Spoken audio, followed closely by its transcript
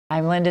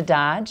I'm Linda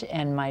Dodge,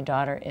 and my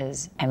daughter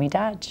is Emmy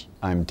Dodge.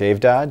 I'm Dave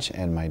Dodge,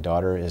 and my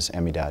daughter is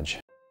Emmy Dodge.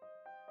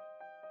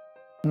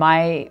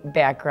 My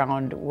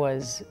background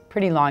was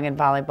pretty long in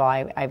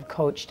volleyball. I've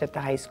coached at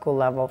the high school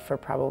level for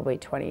probably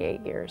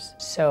 28 years.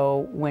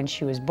 So when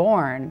she was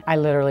born, I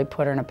literally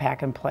put her in a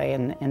pack and play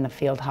in the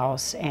field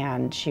house,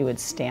 and she would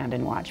stand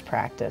and watch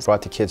practice.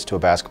 Brought the kids to a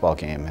basketball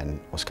game, and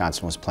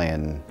Wisconsin was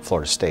playing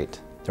Florida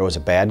State. There was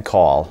a bad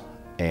call,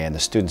 and the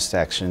student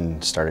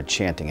section started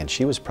chanting, and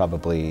she was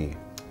probably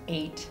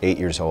 8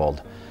 years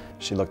old.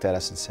 She looked at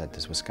us and said,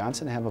 "Does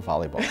Wisconsin have a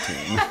volleyball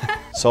team?"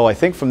 So I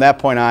think from that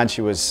point on, she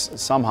was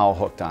somehow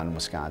hooked on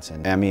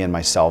Wisconsin. Emmy and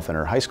myself and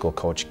her high school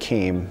coach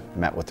came,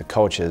 met with the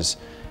coaches,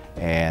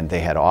 and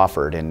they had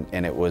offered, and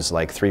it was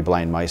like three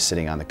blind mice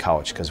sitting on the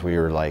couch because we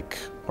were like,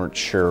 weren't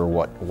sure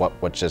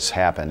what just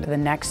happened. The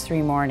next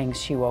 3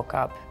 mornings she woke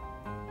up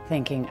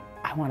thinking,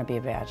 I want to be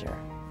a Badger.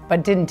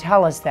 But didn't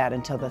tell us that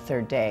until the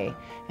 3rd day,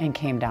 and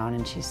came down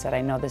and she said,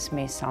 I know this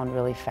may sound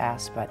really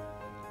fast, but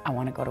I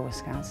want to go to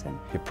Wisconsin.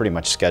 You pretty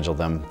much scheduled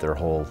them their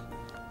whole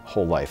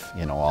life,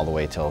 you know, all the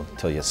way till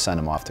you send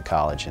them off to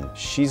college. And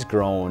she's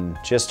grown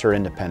just her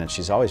independence.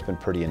 She's always been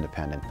pretty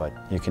independent, but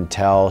you can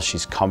tell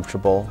she's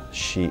comfortable.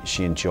 She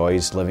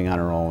enjoys living on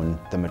her own.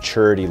 The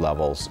maturity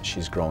levels,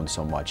 she's grown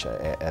so much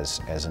as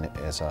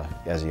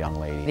a young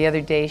lady. The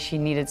other day she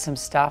needed some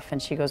stuff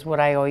and she goes, "What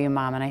I owe you,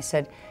 Mom?" And I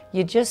said,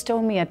 "You just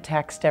owe me a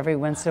text every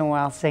once in a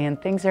while saying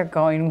things are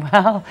going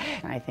well."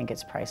 I think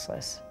it's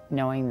priceless,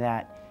 knowing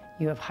that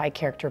you have high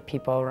character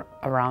people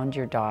around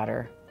your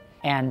daughter,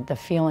 and the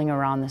feeling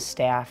around the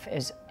staff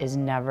is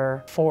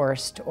never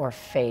forced or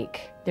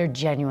fake. They're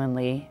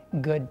genuinely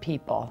good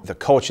people. The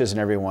coaches and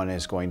everyone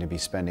is going to be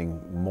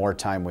spending more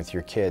time with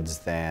your kids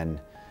than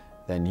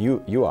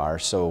you are,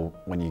 so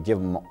when you give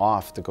them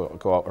off to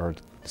go out or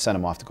send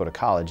them off to go to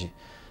college,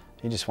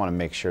 you just want to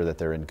make sure that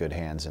they're in good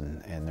hands,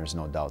 and there's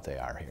no doubt they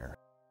are here.